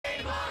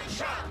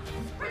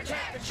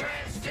Protect the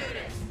trans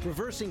students.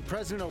 Reversing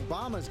President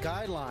Obama's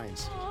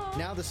guidelines.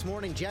 Now this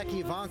morning,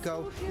 Jackie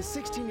Ivanko, the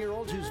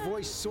 16-year-old whose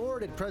voice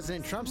soared at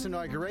President Trump's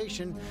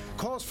inauguration,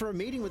 calls for a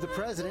meeting with the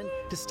president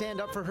to stand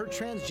up for her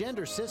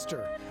transgender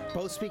sister.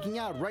 Both speaking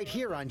out right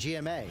here on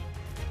GMA.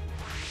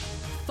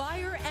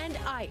 Fire and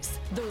ice.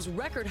 Those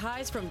record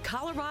highs from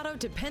Colorado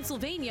to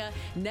Pennsylvania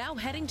now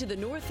heading to the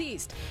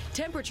Northeast.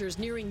 Temperatures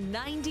nearing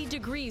 90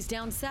 degrees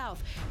down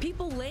south.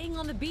 People laying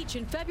on the beach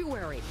in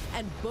February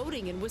and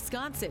boating in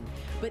Wisconsin.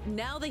 But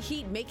now the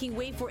heat making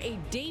way for a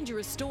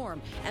dangerous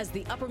storm as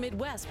the upper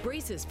Midwest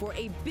braces for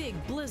a big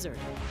blizzard.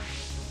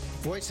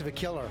 Voice of a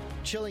killer.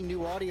 Chilling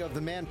new audio of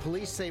the man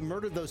police say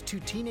murdered those 2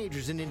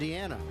 teenagers in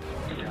Indiana.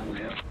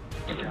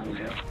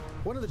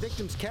 One of the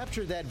victims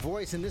captured that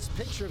voice in this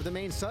picture of the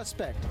main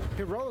suspect,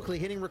 heroically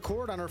hitting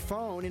record on her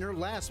phone in her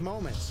last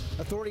moments.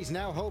 Authorities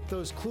now hope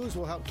those clues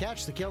will help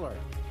catch the killer.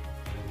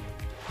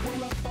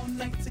 We're up all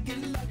night to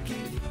get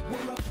lucky.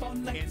 We're up all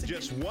night in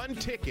just one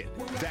ticket,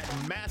 that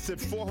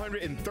massive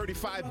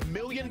 $435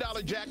 million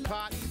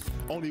jackpot,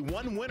 only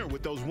one winner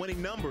with those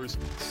winning numbers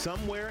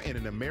somewhere in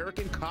an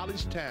American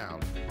college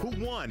town. Who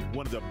won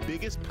one of the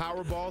biggest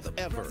Powerballs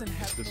ever?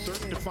 The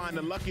search to find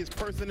the luckiest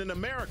person in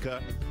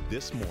America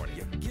this morning.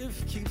 Your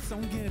gift keeps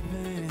on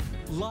giving.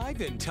 Live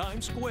in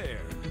Times Square,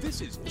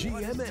 this is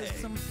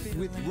GMA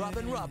with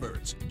Robin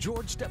Roberts,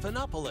 George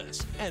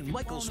Stephanopoulos, and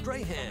Michael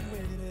Strahan.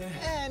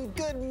 And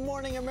good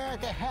morning,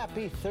 America.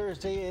 Happy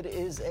Thursday. It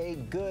is a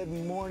good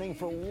morning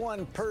for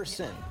one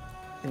person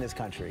in this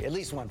country. At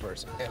least one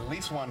person. At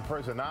least one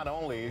person. Not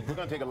only, we're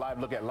going to take a live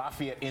look at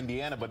Lafayette,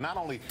 Indiana, but not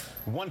only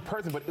one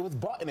person, but it was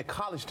bought in a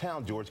college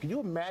town, George. Can you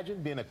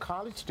imagine being a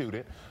college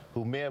student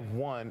who may have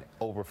won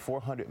over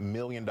 $400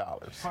 million?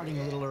 Starting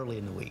a little early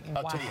in the week.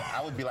 I'll tell you,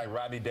 I would be like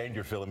Rodney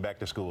Dangerfield and back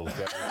to school. Well,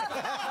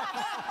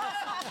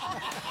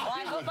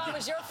 I hope I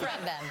was your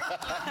friend then.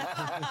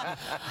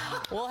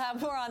 We'll have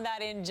more on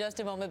that in just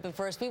a moment, but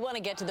first we want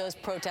to get to those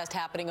protests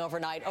happening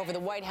overnight over the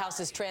White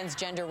House's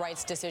transgender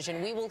rights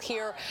decision. We will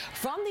hear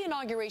from the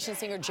inauguration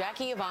singer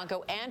Jackie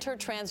Ivanko and her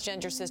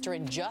transgender sister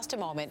in just a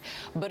moment.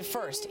 But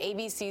first,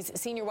 ABC's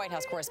senior White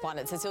House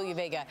correspondent Cecilia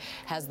Vega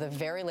has the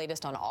very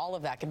latest on all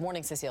of that. Good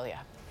morning, Cecilia.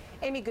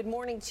 Amy, good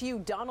morning to you.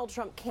 Donald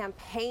Trump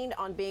campaigned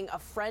on being a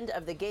friend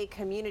of the gay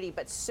community,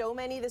 but so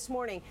many this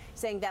morning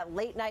saying that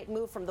late night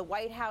move from the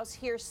White House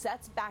here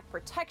sets back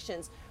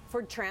protections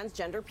for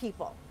transgender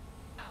people.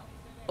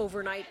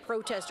 Overnight,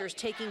 protesters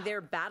taking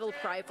their battle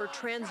cry for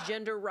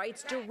transgender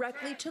rights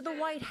directly to the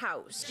White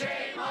House.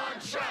 Shame on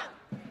Trump.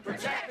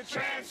 Protect the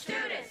trans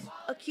students.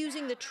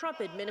 Accusing the Trump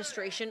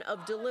administration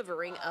of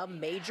delivering a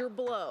major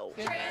blow.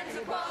 Trans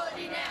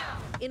equality now.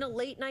 In a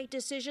late-night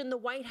decision, the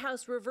White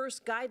House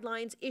reversed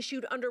guidelines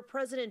issued under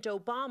President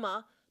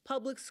Obama.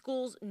 Public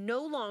schools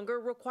no longer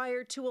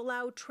required to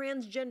allow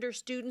transgender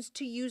students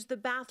to use the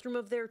bathroom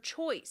of their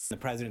choice. The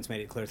president's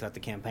made it clear throughout the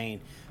campaign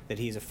that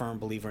he's a firm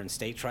believer in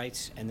states'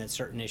 rights and that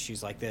certain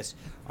issues like this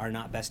are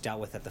not best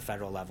dealt with at the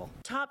federal level.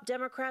 Top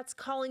Democrats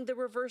calling the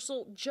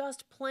reversal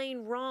just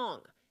plain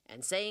wrong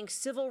and saying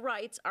civil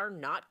rights are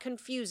not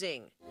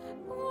confusing.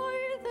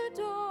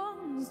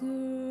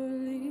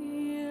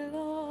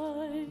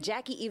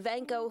 Jackie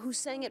Ivanko, who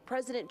sang at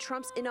President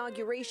Trump's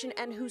inauguration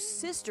and whose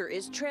sister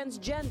is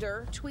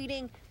transgender,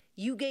 tweeting,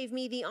 "You gave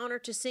me the honor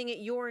to sing at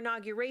your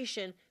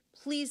inauguration.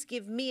 Please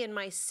give me and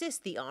my sis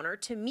the honor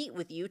to meet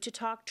with you to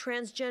talk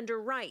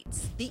transgender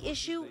rights." The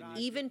issue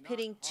even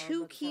pitting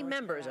 2 key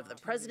members of the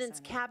president's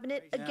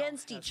cabinet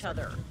against each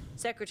other.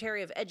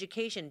 Secretary of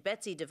Education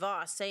Betsy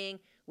DeVos saying,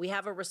 "We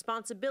have a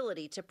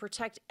responsibility to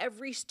protect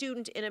every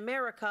student in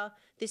America.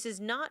 This is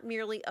not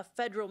merely a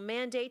federal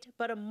mandate,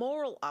 but a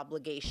moral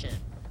obligation."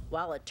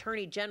 While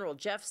Attorney General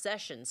Jeff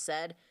Sessions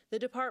said the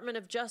Department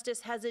of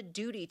Justice has a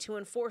duty to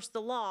enforce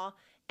the law,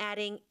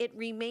 adding it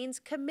remains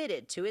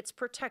committed to its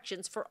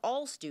protections for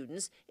all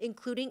students,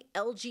 including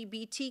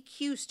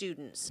LGBTQ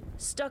students.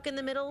 Stuck in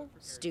the middle,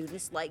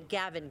 students like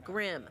Gavin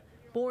Grimm.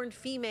 Born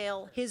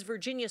female, his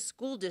Virginia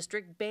school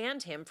district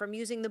banned him from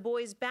using the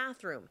boys'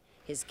 bathroom.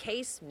 His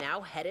case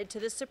now headed to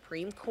the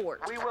Supreme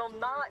Court. We will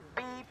not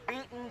be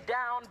beaten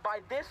down by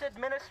this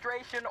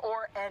administration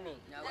or any.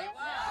 No, we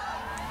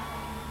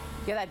won't.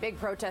 Yeah, that big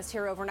protest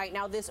here overnight.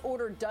 Now, this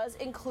order does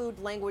include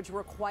language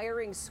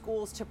requiring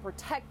schools to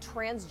protect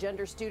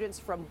transgender students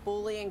from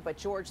bullying. But,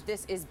 George,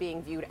 this is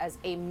being viewed as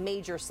a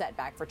major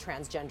setback for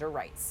transgender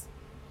rights.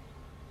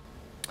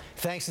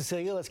 Thanks,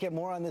 Cecilia. Let's get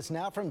more on this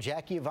now from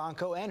Jackie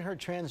Ivanko and her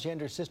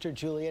transgender sister,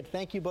 Juliet.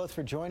 Thank you both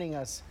for joining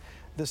us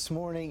this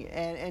morning.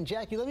 And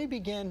Jackie, let me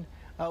begin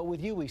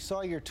with you. We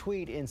saw your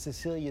tweet in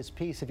Cecilia's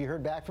piece. Have you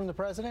heard back from the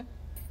president?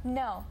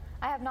 No,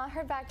 I have not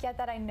heard back yet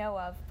that I know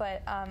of,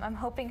 but I'm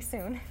hoping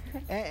soon.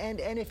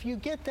 and if you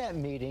get that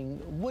meeting,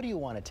 what do you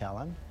want to tell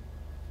him?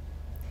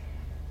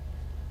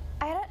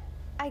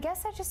 I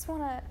guess I just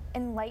want to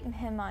enlighten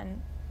him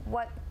on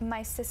what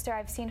my sister,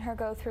 I've seen her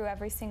go through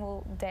every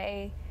single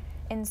day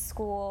in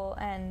school,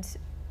 and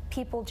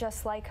people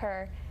just like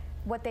her,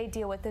 what they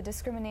deal with, the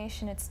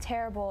discrimination, it's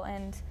terrible.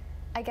 And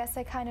I guess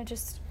I kind of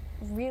just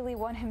really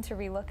want him to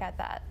relook at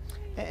that.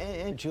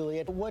 And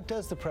Juliet, what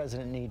does the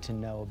president need to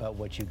know about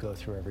what you go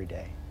through every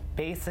day?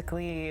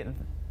 Basically,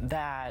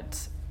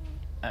 that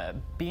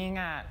being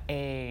at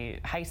a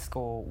high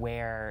school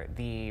where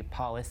the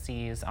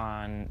policies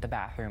on the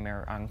bathroom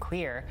are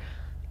unclear,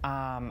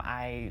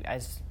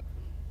 as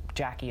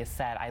Jackie has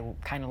said, I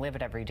kind of live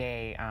it every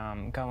day,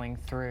 going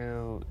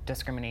through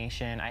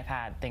discrimination. I've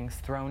had things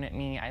thrown at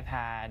me. I've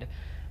had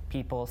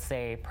people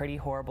say pretty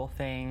horrible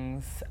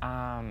things.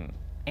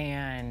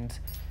 And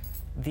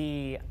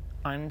the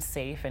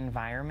unsafe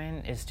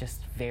environment is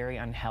just very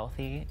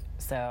unhealthy.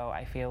 So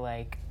I feel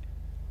like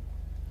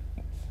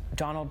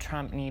Donald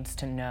Trump needs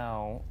to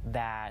know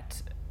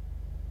that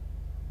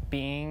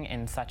being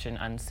in such an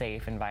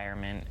unsafe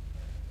environment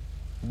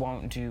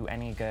won't do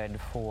any good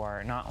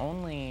for not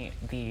only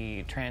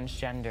the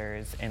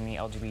transgenders in the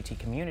LGBT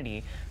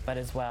community, but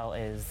as well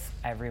as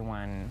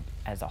everyone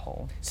as a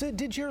whole. So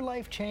did your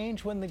life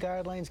change when the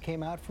guidelines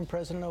came out from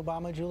President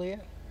Obama,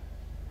 Juliet?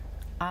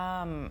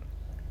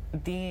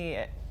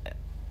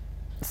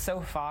 So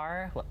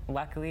far,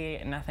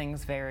 luckily,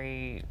 nothing's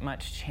very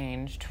much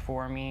changed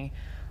for me.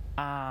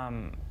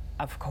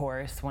 Of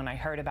course, when I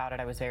heard about it,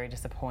 I was very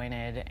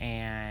disappointed,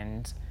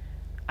 and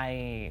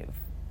I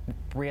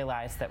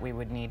realized that we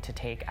would need to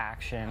take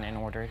action in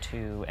order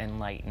to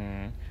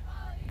enlighten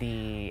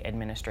the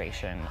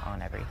administration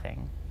on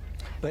everything.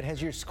 But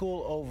has your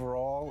school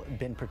overall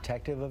been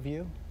protective of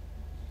you?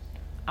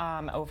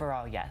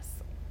 Overall, yes.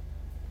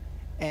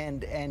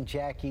 And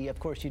Jackie, of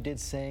course, you did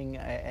sing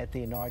at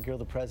the inaugural.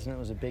 The president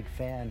was a big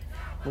fan.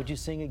 Would you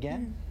sing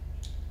again?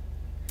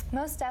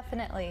 Most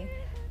definitely,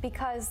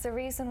 because the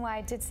reason why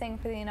I did sing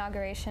for the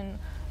inauguration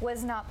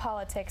was not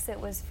politics. It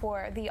was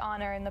for the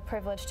honor and the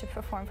privilege to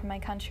perform for my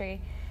country.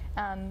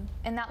 And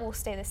that will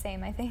stay the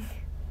same, I think.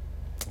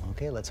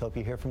 Okay, let's hope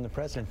you hear from the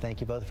president.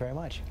 Thank you both very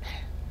much.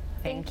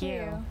 Thank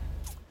you.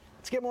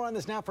 Let's get more on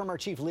this now from our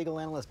chief legal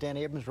analyst, Dan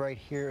Abrams, right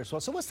here as well.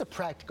 So what's the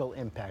practical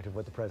impact of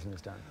what the president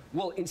has done?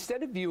 Well,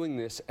 instead of viewing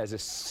this as a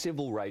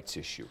civil rights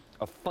issue,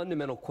 a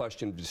fundamental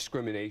question of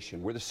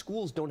discrimination where the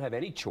schools don't have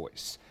any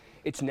choice,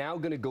 it's now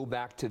going to go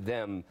back to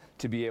them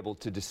to be able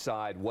to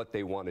decide what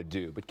they want to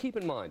do. But keep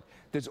in mind,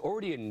 there's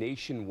already a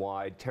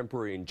nationwide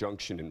temporary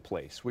injunction in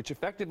place, which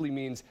effectively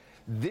means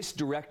this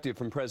directive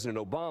from President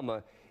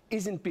Obama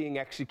isn't being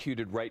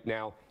executed right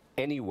now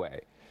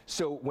anyway.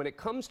 So when it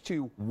comes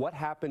to what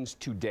happens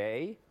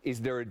today,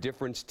 is there a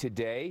difference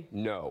today?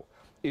 No.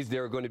 Is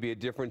there going to be a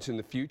difference in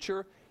the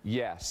future?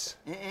 Yes.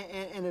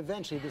 And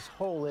eventually this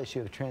whole issue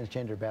of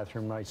transgender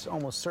bathroom rights is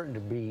almost certain to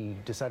be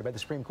decided by the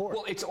Supreme Court.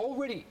 Well, it's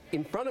already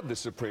in front of the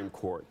Supreme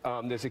Court.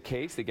 There's a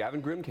case, the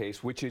Gavin Grimm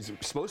case, which is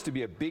supposed to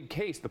be a big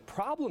case. The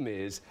problem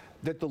is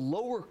that the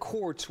lower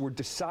courts were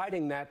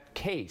deciding that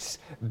case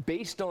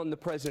based on the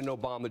President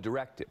Obama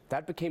directive.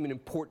 That became an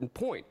important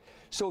point.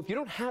 So if you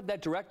don't have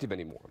that directive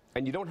anymore,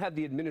 and you don't have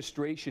the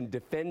administration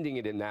defending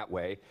it in that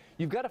way,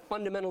 you've got a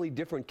fundamentally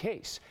different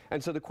case.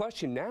 And so the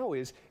question now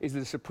is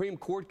the Supreme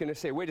Court going to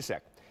say, wait a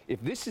sec,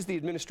 if this is the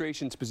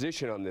administration's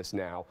position on this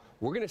now,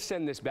 we're going to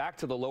send this back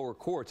to the lower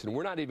courts, and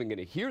we're not even going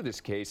to hear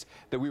this case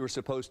that we were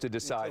supposed to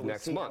decide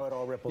next month. How it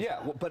all ripples yeah,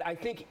 out. well, but I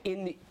think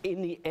in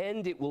the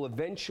end, it will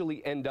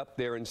eventually end up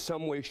there in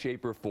some way,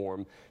 shape, or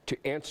form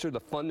to answer the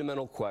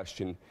fundamental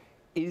question,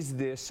 is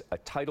this a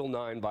Title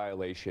IX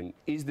violation?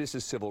 Is this a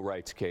civil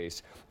rights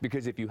case?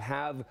 Because if you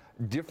have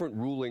different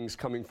rulings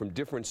coming from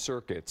different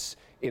circuits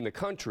in the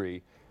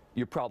country,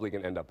 you're probably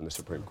going to end up in the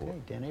Supreme Court.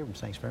 Okay, Dan Abrams,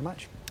 thanks very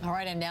much. All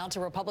right, and now to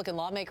Republican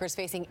lawmakers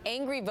facing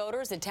angry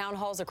voters at town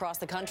halls across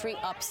the country,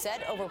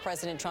 upset over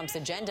President Trump's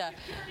agenda.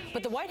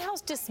 But the White House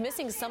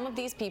dismissing some of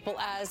these people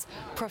as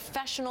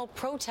professional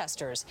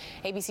protesters.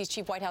 ABC's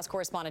chief White House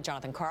correspondent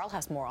Jonathan Karl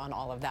has more on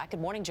all of that.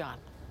 Good morning, John.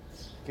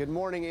 Good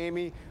morning,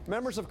 Amy.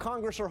 Members of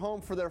Congress are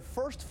home for their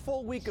first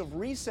full week of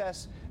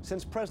recess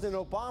since President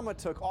Obama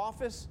took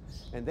office,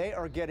 and they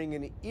are getting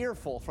an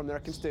earful from their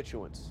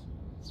constituents.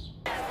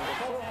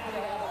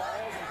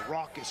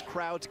 Raucous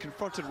crowds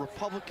confronted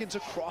Republicans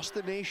across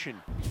the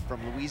nation, from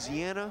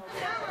Louisiana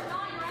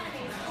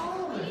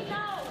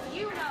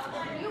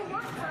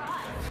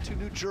to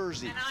New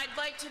Jersey. And I'd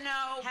like to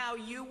know how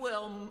you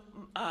will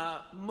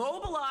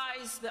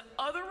mobilize the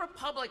other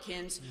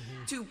Republicans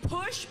to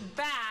push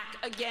back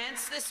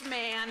against this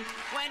man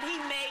when he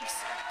makes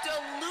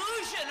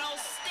delusional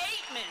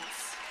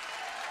statements.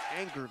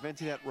 Anger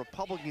vented at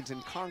Republicans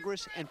in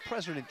Congress and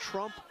President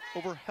Trump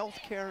over health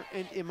care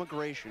and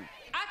immigration.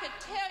 I could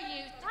tell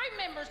you 3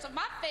 members of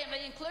my family,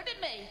 including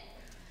me,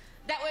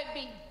 that would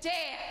be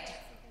dead,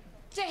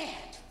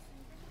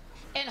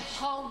 and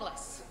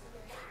homeless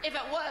if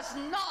it was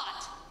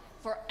not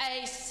for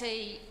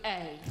ACA.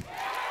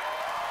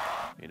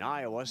 In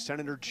Iowa,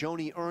 Senator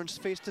Joni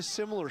Ernst faced a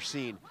similar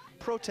scene,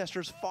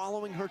 protesters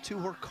following her to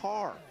her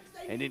car.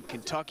 And in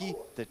Kentucky,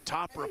 the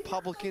top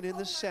Republican in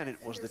the Senate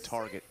was the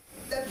target.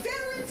 The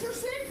veterans are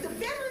sick, the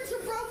veterans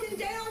are broken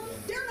down,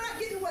 they're not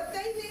getting what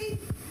they need.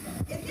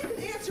 If you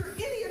can answer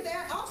any of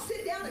that, I'll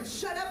sit down and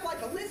shut up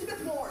like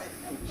Elizabeth Warren.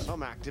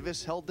 Some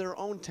activists held their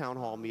own town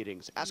hall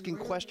meetings, asking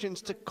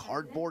questions to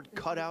cardboard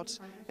cutouts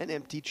and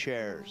empty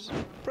chairs.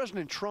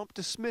 President Trump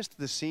dismissed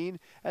the scene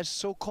as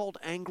so-called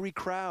angry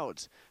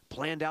crowds,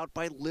 planned out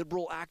by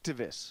liberal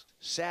activists.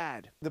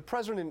 Sad. The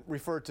president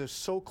referred to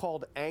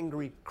so-called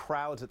angry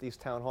crowds at these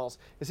town halls.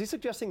 Is he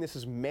suggesting this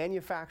is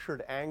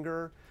manufactured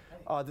anger,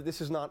 that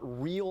this is not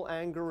real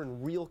anger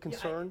and real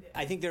concern?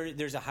 I think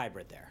there's a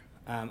hybrid there.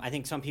 I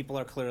think some people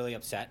are clearly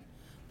upset,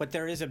 but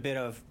there is a bit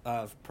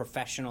of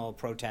professional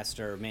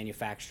protester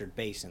manufactured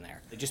base in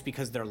there. Just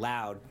because they're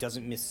loud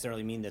doesn't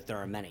necessarily mean that there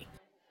are many.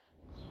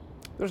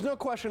 There's no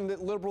question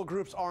that liberal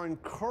groups are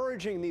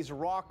encouraging these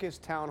raucous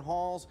town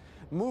halls.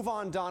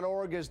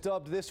 MoveOn.org has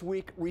dubbed this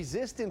week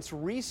Resistance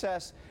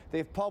Recess.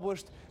 They've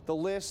published the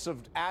lists of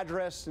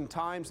address and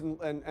times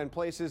and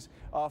places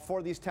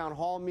for these town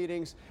hall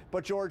meetings.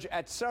 But, George,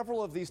 at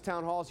several of these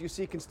town halls, you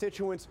see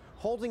constituents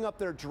holding up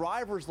their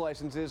driver's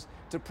licenses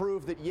to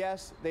prove that,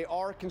 yes, they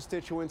are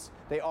constituents,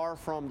 they are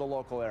from the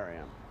local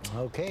area.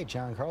 Okay,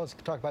 John Carl, let's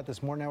talk about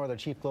this more now with our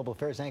Chief Global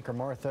Affairs anchor,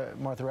 Martha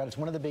Raddatz.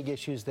 One of the big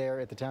issues there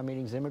at the town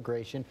meetings is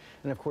immigration.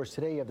 And, of course,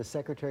 today you have the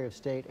Secretary of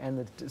State and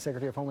the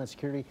Secretary of Homeland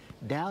Security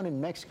down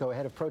in Mexico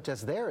ahead of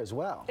protests there as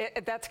well.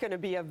 That's going to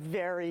be a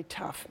very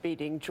tough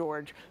meeting,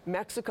 George.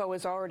 Mexico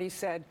has already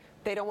said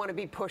they don't want to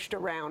be pushed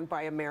around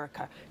by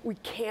America. We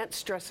can't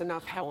stress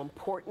enough how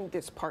important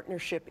this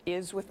partnership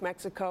is with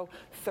Mexico,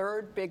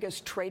 third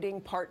biggest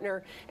trading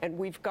partner, and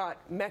we've got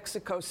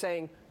Mexico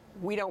saying,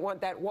 we don't want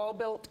that wall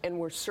built, and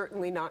we're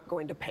certainly not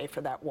going to pay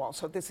for that wall.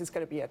 So this is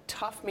going to be a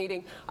tough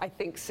meeting. I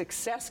think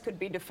success could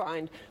be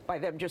defined by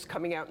them just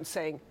coming out and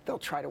saying they'll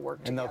try to work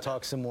together. And they'll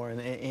talk some more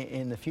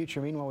in the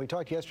future. Meanwhile, we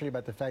talked yesterday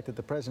about the fact that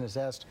the president has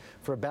asked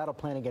for a battle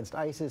plan against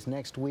ISIS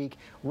next week.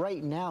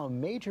 Right now, a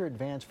major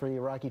advance for the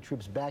Iraqi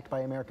troops backed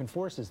by American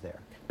forces there.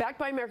 Backed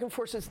by American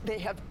forces, they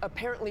have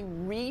apparently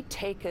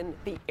retaken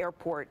the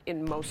airport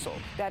in Mosul.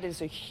 That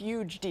is a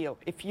huge deal.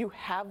 If you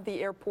have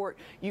the airport,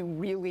 you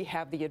really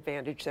have the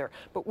advantage there.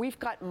 But we've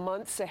got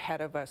months ahead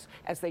of us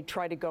as they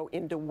try to go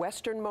into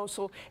western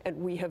Mosul, and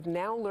we have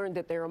now learned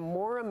that there are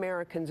more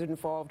Americans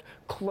involved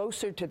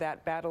closer to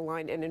that battle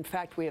line, and in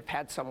fact, we have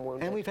had some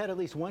wounded. And we've had at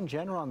least one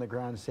general on the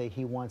ground say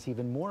he wants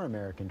even more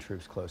American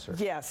troops closer.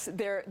 Yes,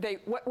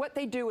 what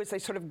they do is they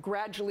sort of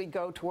gradually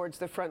go towards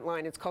the front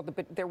line. It's called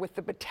they're with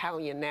the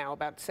battalion now,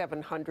 about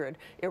 700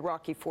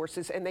 Iraqi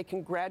forces, and they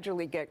can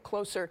gradually get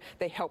closer.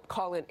 They help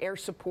call in air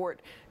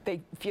support. They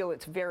feel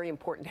it's very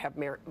important to have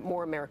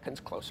more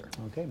Americans closer.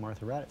 Okay,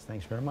 Martha Raddatz,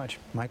 thanks very much.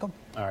 Michael?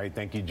 All right,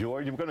 thank you,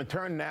 George. We're going to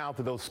turn now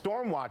to those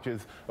storm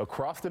watches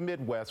across the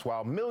Midwest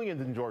while millions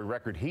enjoy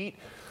record heat.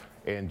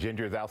 And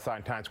Ginger is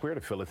outside Times Square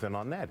to fill us in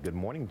on that. Good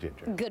morning,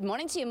 Ginger. Good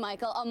morning to you,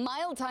 Michael. A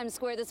mild Times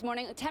Square this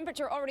morning.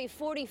 Temperature already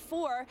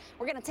 44.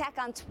 We're going to tack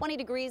on 20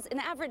 degrees. An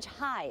average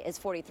high is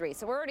 43.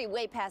 So we're already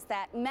way past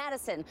that.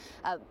 Madison,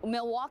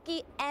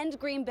 Milwaukee, and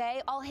Green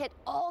Bay all hit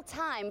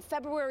all-time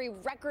February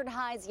record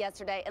highs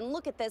yesterday. And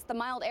look at this. The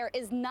mild air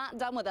is not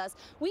done with us.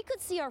 We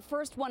could see our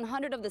first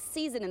 100 of the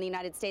season in the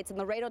United States in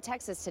Laredo,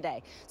 Texas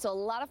today. So a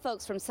lot of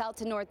folks from south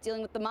to north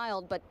dealing with the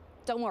mild, but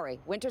don't worry,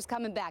 winter's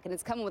coming back, and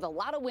it's coming with a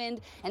lot of wind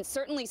and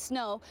certainly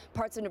snow.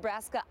 Parts of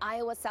Nebraska,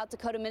 Iowa, South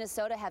Dakota,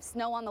 Minnesota have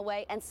snow on the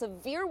way, and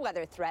severe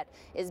weather threat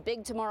is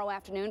big tomorrow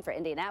afternoon for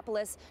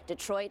Indianapolis,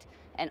 Detroit,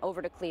 and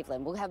over to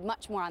Cleveland. We'll have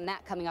much more on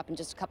that coming up in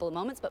just a couple of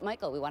moments, but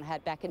Michael, we want to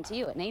head back into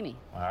you at NAMI.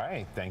 All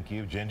right, thank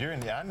you, Ginger.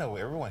 And I know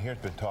everyone here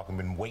has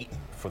been waiting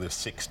for the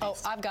 60s. Oh,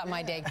 I've got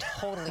my day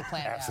totally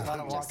planned out.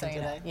 Absolutely. Just so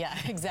you know. Yeah,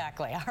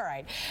 exactly. All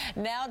right.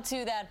 Now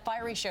to that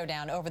fiery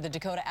showdown over the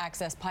Dakota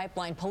Access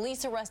Pipeline.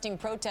 Police arresting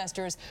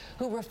protesters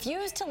who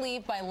refused to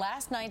leave by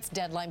last night's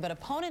deadline, but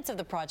opponents of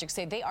the project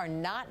say they are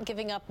not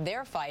giving up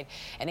their fight.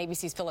 And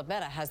ABC's Philip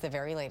Mena has the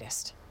very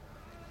latest.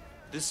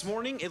 This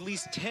morning, at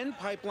least 10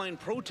 pipeline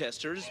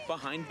protesters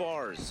behind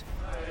bars.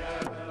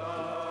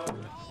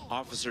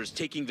 Officers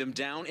taking them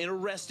down and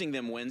arresting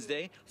them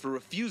Wednesday for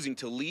refusing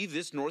to leave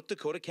this North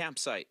Dakota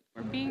campsite.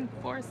 We're being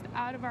forced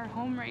out of our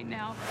home right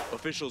now.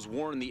 Officials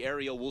warn the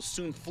area will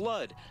soon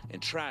flood,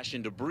 and trash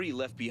and debris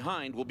left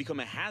behind will become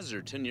a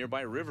hazard to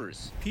nearby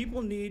rivers.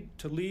 People need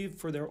to leave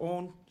for their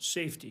own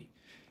safety.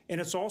 And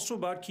it's also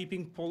about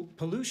keeping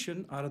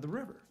pollution out of the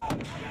river.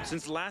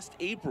 Since last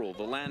April,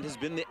 the land has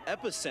been the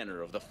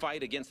epicenter of the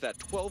fight against that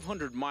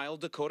 1,200-mile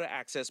Dakota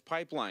Access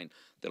Pipeline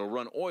that'll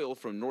run oil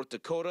from North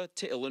Dakota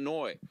to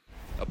Illinois.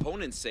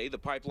 Opponents say the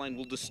pipeline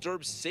will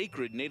disturb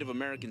sacred Native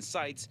American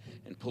sites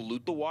and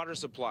pollute the water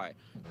supply.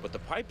 But the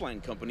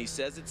pipeline company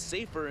says it's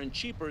safer and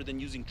cheaper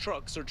than using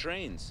trucks or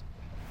trains.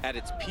 At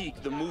its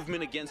peak, the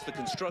movement against the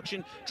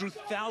construction drew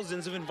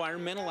thousands of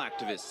environmental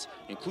activists,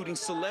 including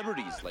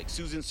celebrities like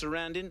Susan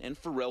Sarandon and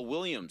Pharrell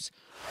Williams.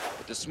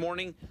 But this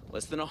morning,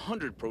 less than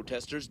 100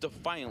 protesters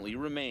defiantly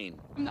remain.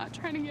 I'm not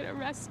trying to get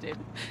arrested,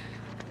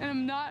 and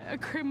I'm not a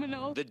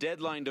criminal. The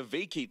deadline to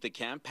vacate the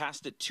camp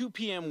passed at 2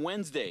 p.m.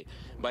 Wednesday.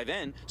 By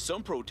then,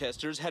 some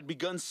protesters had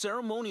begun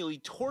ceremonially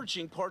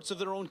torching parts of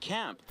their own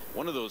camp.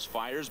 One of those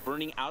fires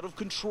burning out of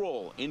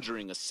control,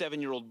 injuring a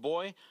 7-year-old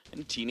boy and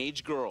a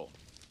teenage girl.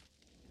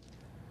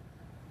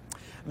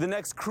 The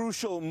next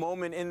crucial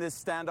moment in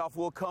this standoff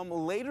will come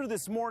later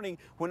this morning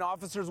when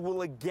officers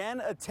will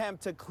again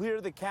attempt to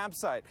clear the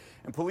campsite.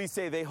 And police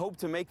say they hope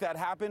to make that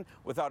happen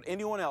without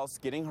anyone else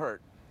getting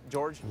hurt.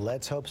 George?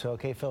 Let's hope so.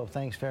 Okay, Philip,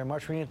 thanks very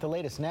much. We're going to get the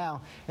latest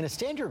now in a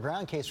stand your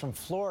ground case from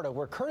Florida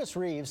where Curtis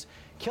Reeves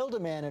killed a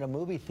man in a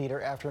movie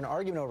theater after an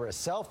argument over a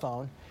cell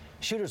phone.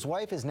 Shooter's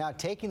wife is now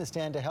taking the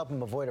stand to help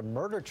him avoid a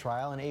murder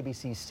trial, and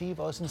ABC's Steve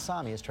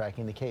Osunsami is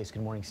tracking the case.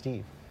 Good morning,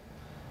 Steve.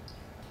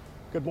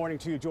 Good morning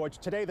to you, George.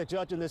 Today, the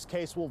judge in this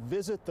case will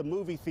visit the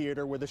movie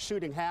theater where the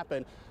shooting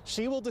happened.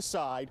 She will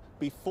decide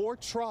before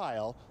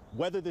trial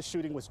whether the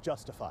shooting was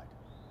justified.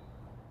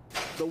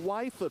 The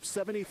wife of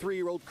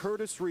 73-year-old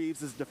Curtis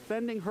Reeves is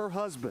defending her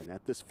husband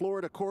at this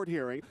Florida court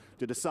hearing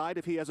to decide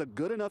if he has a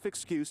good enough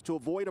excuse to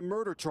avoid a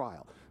murder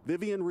trial.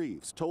 Vivian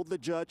Reeves told the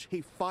judge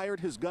he fired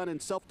his gun in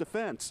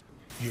self-defense.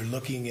 You're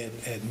looking at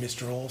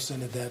Mr.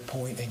 Olson at that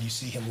point, and you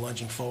see him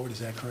lunging forward. Is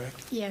that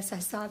correct? Yes, I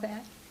saw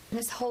that. And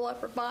his whole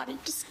upper body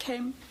just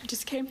came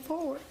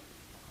forward.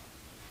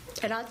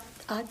 And I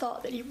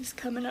thought that he was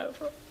coming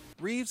over.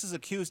 Reeves is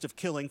accused of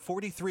killing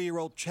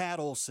 43-year-old Chad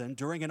Olson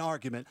during an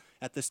argument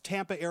at this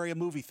Tampa area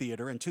movie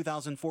theater in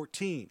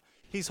 2014.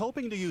 He's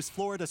hoping to use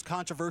Florida's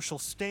controversial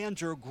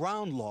stand your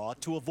ground law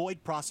to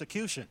avoid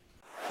prosecution.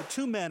 The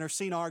two men are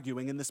seen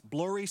arguing in this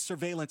blurry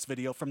surveillance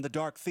video from the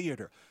dark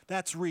theater.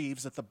 That's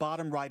Reeves at the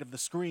bottom right of the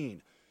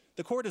screen.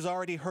 The court has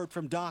already heard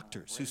from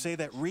doctors who say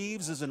that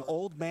Reeves is an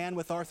old man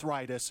with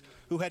arthritis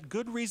who had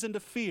good reason to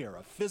fear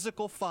a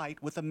physical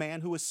fight with a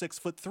man who is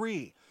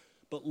 6'3".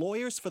 But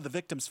lawyers for the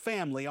victim's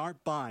family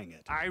aren't buying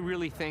it. I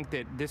really think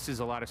that this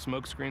is a lot of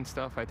smokescreen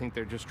stuff. I think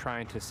they're just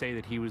trying to say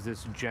that he was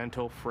this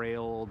gentle,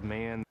 frail old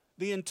man.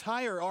 The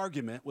entire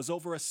argument was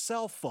over a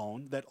cell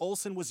phone that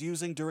Olson was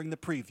using during the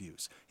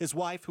previews. His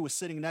wife, who was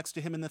sitting next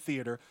to him in the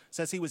theater,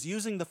 says he was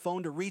using the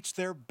phone to reach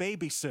their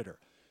babysitter.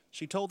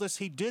 She told us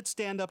he did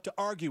stand up to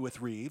argue with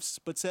Reeves,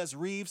 but says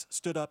Reeves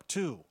stood up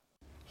too.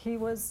 He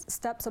was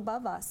steps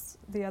above us,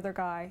 the other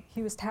guy.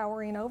 He was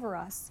towering over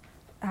us.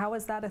 How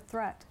is that a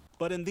threat?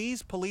 But in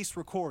these police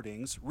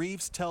recordings,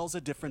 Reeves tells a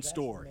different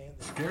story.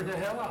 Scared the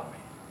hell out of me.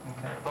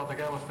 Okay. I thought the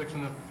guy was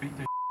fixing to beat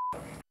the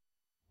out of me.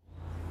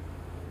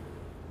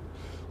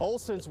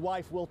 Olson's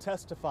wife will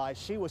testify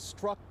she was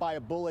struck by a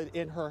bullet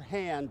in her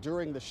hand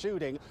during the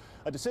shooting.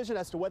 A decision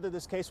as to whether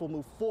this case will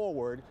move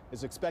forward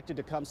is expected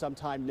to come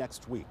sometime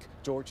next week.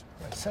 George?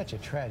 Such a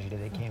tragedy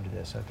that came to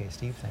this. Okay,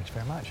 Steve, thanks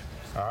very much.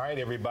 All right,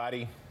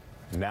 everybody.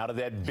 Now to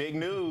that big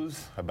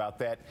news about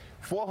that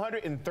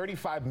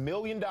 $435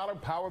 million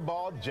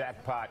Powerball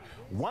jackpot.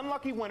 One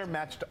lucky winner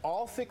matched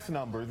all 6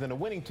 numbers, and a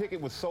winning ticket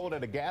was sold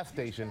at a gas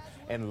station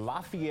in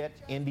Lafayette,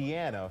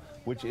 Indiana,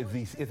 which is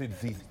the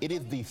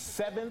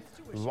 7th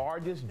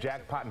largest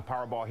jackpot in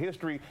Powerball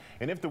history.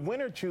 And if the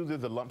winner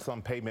chooses a lump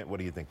sum payment, what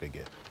do you think they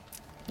get?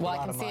 Well,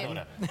 I can see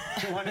it.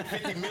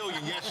 250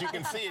 million. Yes, you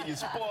can see it. You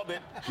spoiled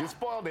it. You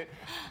spoiled it.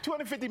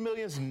 250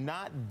 million is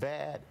not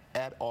bad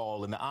at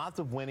all, and the odds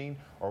of winning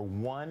are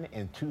 1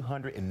 in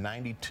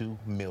 292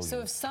 million.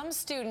 So if some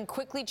student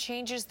quickly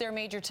changes their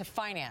major to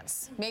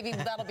finance, maybe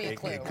that'll be a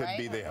clue, it could right?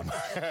 be them.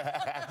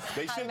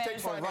 They should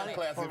take finance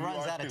classes. Or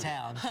runs out of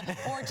town.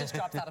 Or just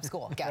drops out of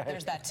school. Yeah,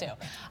 there's that too.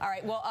 All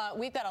right, well,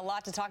 we've got a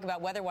lot to talk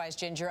about weather-wise,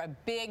 Ginger. A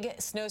big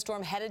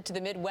snowstorm headed to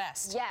the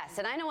Midwest. Yes,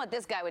 and I know what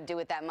this guy would do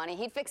with that money.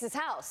 He'd fix his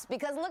house.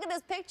 Because look at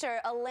this picture.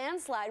 A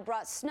landslide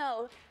brought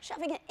snow,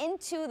 shoving it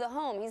into the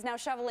home. He's now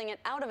shoveling it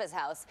out of his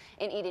house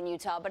in Eden,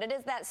 Utah. But it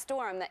is that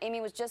storm that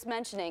Amy was just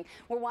mentioning.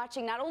 We're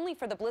watching not only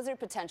for the blizzard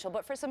potential,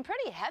 but for some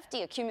pretty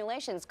hefty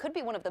accumulations. Could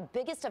be one of the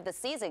biggest of the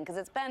season because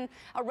it's been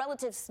a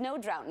relative snow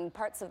drought in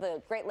parts of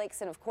the Great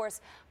Lakes and, of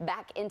course,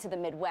 back into the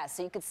Midwest.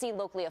 So you could see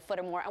locally a foot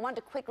or more. I wanted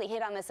to quickly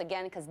hit on this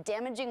again because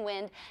damaging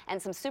wind and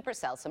some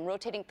supercells, some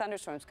rotating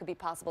thunderstorms could be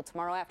possible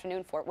tomorrow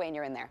afternoon. Fort Wayne,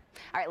 you're in there.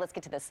 All right, let's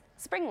get to this.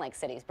 Spring Lake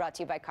Cities, brought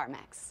to you by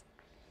CarMax.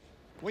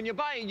 When you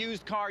buy a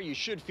used car, you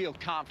should feel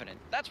confident.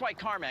 That's why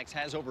CarMax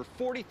has over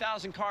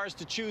 40,000 cars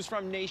to choose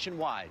from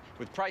nationwide,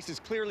 with prices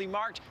clearly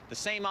marked the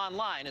same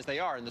online as they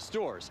are in the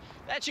stores.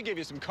 That should give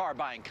you some car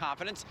buying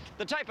confidence,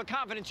 the type of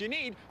confidence you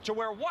need to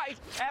wear white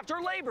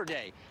after Labor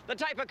Day, the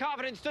type of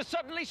confidence to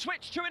suddenly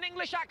switch to an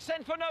English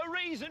accent for no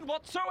reason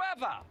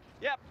whatsoever.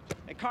 Yep,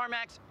 at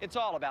CarMax, it's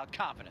all about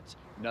confidence.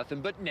 Nothing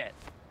but net.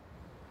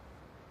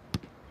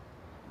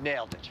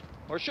 Nailed it.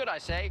 Or should I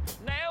say,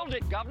 nailed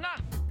it, governor.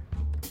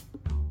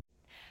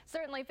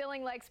 Certainly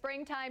feeling like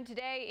springtime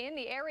today in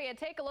the area.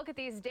 Take a look at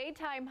these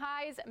daytime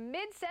highs,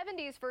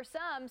 mid-70s for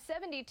some,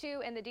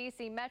 72 in the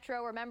D.C.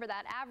 metro. Remember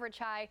that average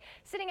high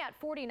sitting at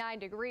 49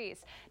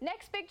 degrees.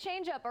 Next big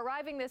changeup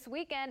arriving this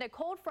weekend, a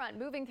cold front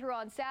moving through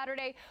on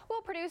Saturday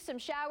will produce some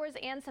showers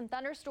and some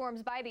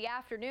thunderstorms by the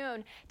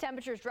afternoon.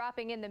 Temperatures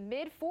dropping in the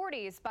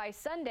mid-40s by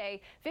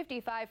Sunday,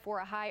 55 for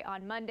a high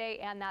on Monday,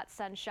 and that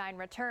sunshine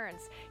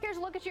returns. Here's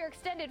a look at your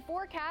extended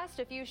forecast.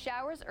 A few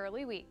showers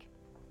early week.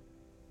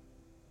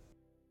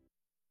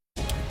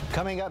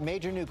 Coming up,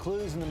 major new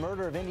clues in the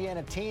murder of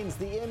Indiana teens,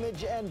 the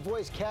image and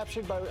voice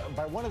captured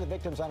by one of the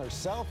victims on her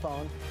cell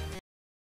phone,